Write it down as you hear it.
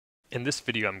In this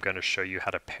video, I'm going to show you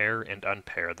how to pair and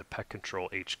unpair the Pet Control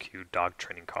HQ dog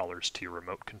training collars to your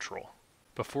remote control.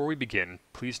 Before we begin,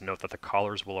 please note that the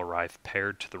collars will arrive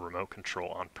paired to the remote control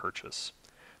on purchase.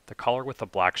 The collar with the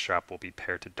black strap will be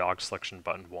paired to dog selection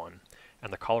button 1,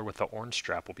 and the collar with the orange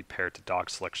strap will be paired to dog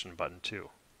selection button 2.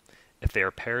 If they are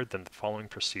paired, then the following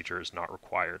procedure is not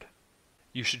required.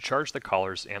 You should charge the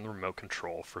collars and the remote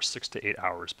control for 6 to 8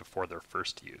 hours before their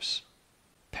first use.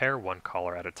 Pair one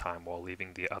collar at a time while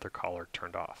leaving the other collar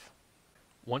turned off.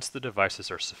 Once the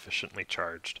devices are sufficiently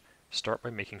charged, start by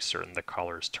making certain the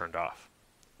collar is turned off.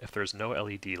 If there is no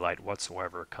LED light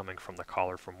whatsoever coming from the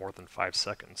collar for more than 5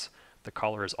 seconds, the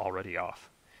collar is already off.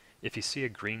 If you see a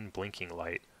green blinking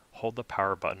light, hold the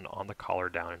power button on the collar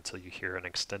down until you hear an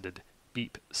extended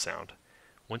beep sound.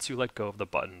 Once you let go of the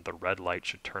button, the red light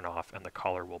should turn off and the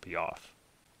collar will be off.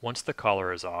 Once the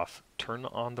collar is off, turn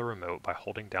on the remote by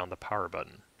holding down the power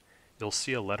button. You'll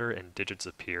see a letter and digits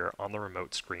appear on the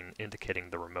remote screen indicating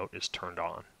the remote is turned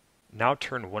on. Now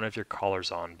turn one of your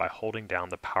collars on by holding down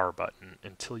the power button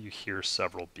until you hear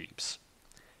several beeps.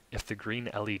 If the green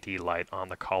LED light on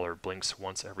the collar blinks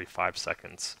once every 5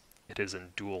 seconds, it is in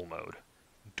dual mode.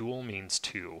 Dual means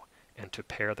 2, and to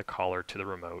pair the collar to the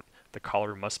remote, the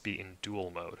collar must be in dual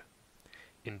mode.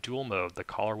 In dual mode, the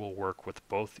collar will work with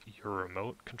both your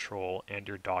remote control and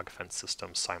your dog fence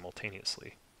system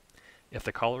simultaneously. If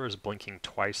the collar is blinking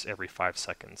twice every 5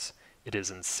 seconds, it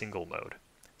is in single mode.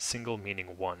 Single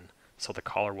meaning 1, so the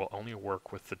collar will only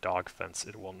work with the dog fence,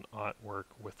 it will not work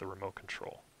with the remote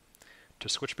control. To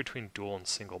switch between dual and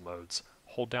single modes,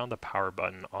 hold down the power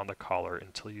button on the collar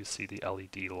until you see the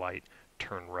LED light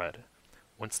turn red.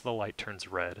 Once the light turns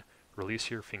red, release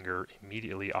your finger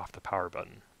immediately off the power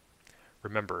button.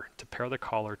 Remember, to pair the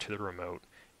collar to the remote,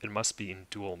 it must be in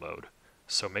dual mode,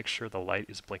 so make sure the light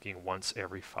is blinking once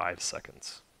every 5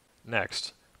 seconds.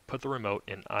 Next, put the remote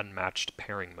in unmatched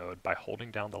pairing mode by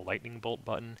holding down the lightning bolt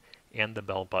button and the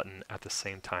bell button at the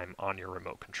same time on your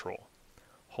remote control.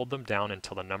 Hold them down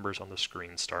until the numbers on the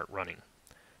screen start running.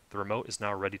 The remote is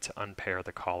now ready to unpair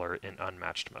the collar in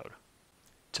unmatched mode.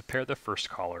 To pair the first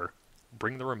collar,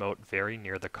 bring the remote very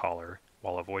near the collar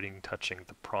while avoiding touching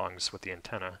the prongs with the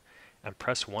antenna, and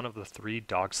press one of the 3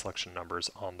 dog selection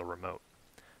numbers on the remote.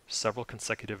 Several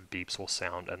consecutive beeps will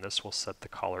sound, and this will set the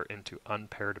collar into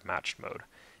unpaired matched mode,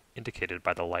 indicated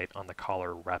by the light on the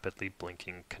collar rapidly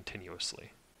blinking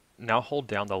continuously. Now hold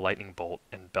down the lightning bolt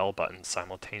and bell buttons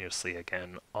simultaneously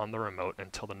again on the remote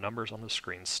until the numbers on the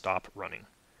screen stop running.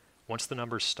 Once the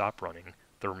numbers stop running,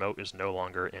 the remote is no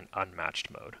longer in unmatched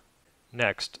mode.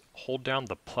 Next, hold down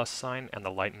the plus sign and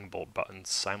the lightning bolt buttons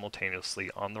simultaneously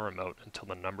on the remote until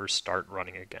the numbers start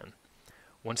running again.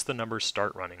 Once the numbers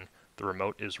start running, the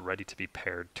remote is ready to be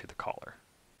paired to the collar.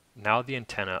 Now the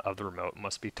antenna of the remote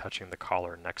must be touching the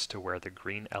collar next to where the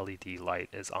green LED light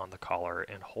is on the collar,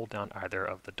 and hold down either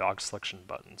of the dog selection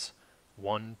buttons,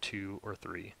 1, 2, or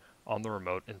 3, on the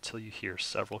remote until you hear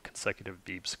several consecutive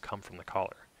beeps come from the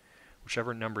collar.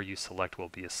 Whichever number you select will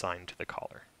be assigned to the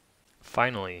collar.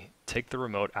 Finally, take the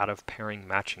remote out of pairing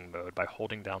matching mode by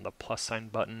holding down the plus sign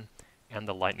button and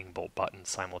the lightning bolt button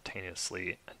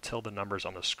simultaneously until the numbers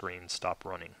on the screen stop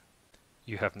running.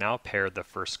 You have now paired the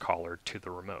first collar to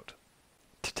the remote.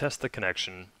 To test the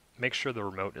connection, make sure the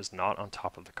remote is not on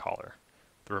top of the collar.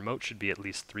 The remote should be at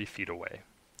least 3 feet away.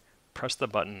 Press the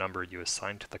button number you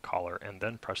assigned to the collar and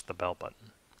then press the bell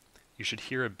button. You should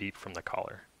hear a beep from the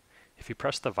collar. If you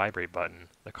press the vibrate button,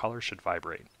 the collar should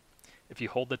vibrate. If you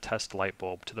hold the test light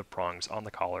bulb to the prongs on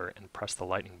the collar and press the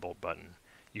lightning bolt button,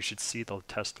 you should see the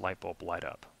test light bulb light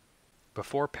up.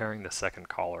 Before pairing the second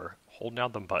collar, hold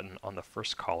down the button on the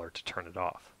first collar to turn it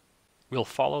off. We'll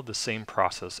follow the same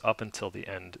process up until the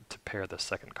end to pair the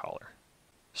second collar.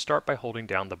 Start by holding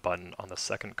down the button on the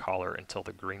second collar until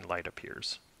the green light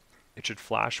appears. It should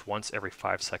flash once every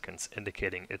 5 seconds,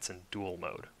 indicating it's in dual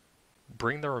mode.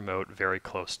 Bring the remote very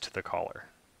close to the collar.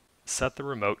 Set the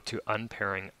remote to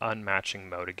unpairing unmatching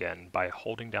mode again by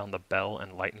holding down the bell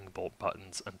and lightning bolt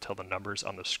buttons until the numbers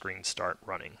on the screen start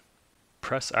running.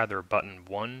 Press either button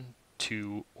 1,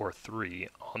 2, or 3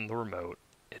 on the remote,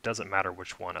 it doesn't matter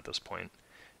which one at this point,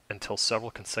 until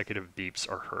several consecutive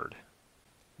beeps are heard.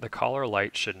 The collar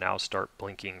light should now start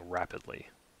blinking rapidly.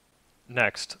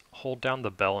 Next, hold down the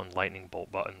bell and lightning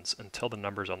bolt buttons until the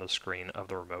numbers on the screen of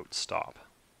the remote stop.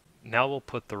 Now we'll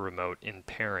put the remote in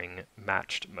pairing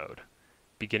matched mode,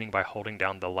 beginning by holding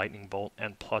down the lightning bolt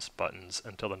and plus buttons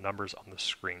until the numbers on the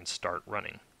screen start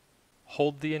running.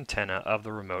 Hold the antenna of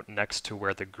the remote next to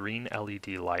where the green LED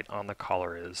light on the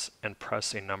collar is and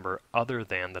press a number other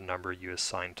than the number you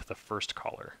assigned to the first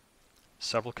collar.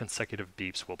 Several consecutive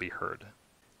beeps will be heard.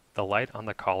 The light on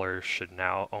the collar should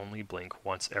now only blink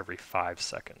once every 5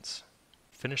 seconds.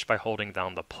 Finish by holding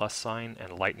down the plus sign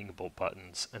and lightning bolt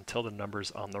buttons until the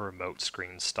numbers on the remote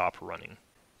screen stop running.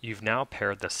 You've now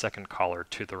paired the second collar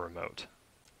to the remote.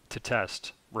 To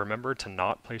test, remember to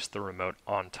not place the remote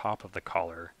on top of the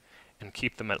collar and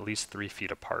keep them at least 3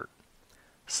 feet apart.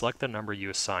 Select the number you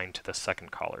assign to the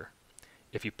second collar.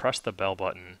 If you press the bell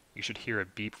button, you should hear a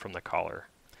beep from the collar.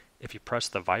 If you press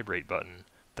the vibrate button,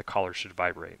 the collar should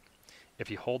vibrate. If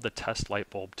you hold the test light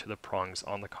bulb to the prongs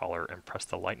on the collar and press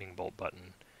the lightning bolt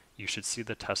button, you should see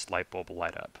the test light bulb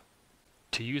light up.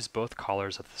 To use both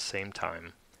collars at the same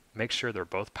time, make sure they're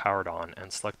both powered on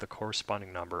and select the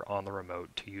corresponding number on the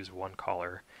remote to use one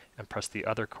collar and press the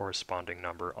other corresponding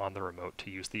number on the remote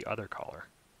to use the other collar.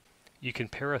 You can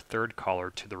pair a third collar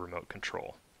to the remote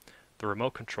control. The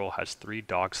remote control has 3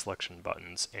 dog selection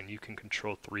buttons and you can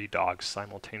control 3 dogs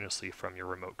simultaneously from your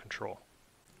remote control.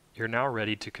 You're now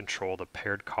ready to control the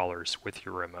paired collars with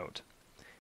your remote.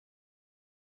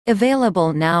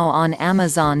 Available now on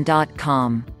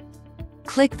Amazon.com.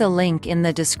 Click the link in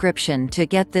the description to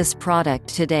get this product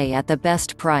today at the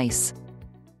best price.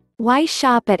 Why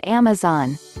shop at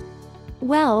Amazon?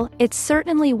 Well, it's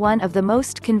certainly one of the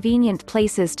most convenient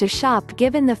places to shop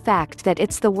given the fact that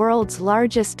it's the world's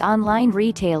largest online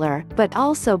retailer, but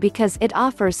also because it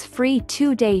offers free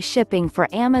 2-day shipping for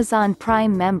Amazon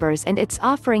Prime members and it's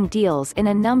offering deals in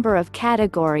a number of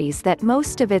categories that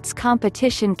most of its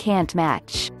competition can't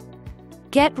match.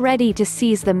 Get ready to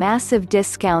seize the massive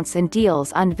discounts and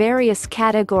deals on various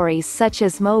categories such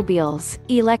as mobiles,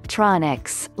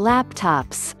 electronics,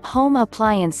 laptops, home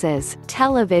appliances,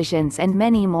 televisions and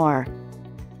many more.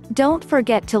 Don't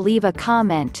forget to leave a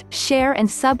comment, share and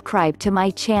subscribe to my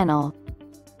channel.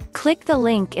 Click the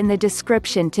link in the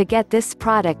description to get this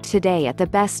product today at the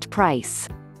best price.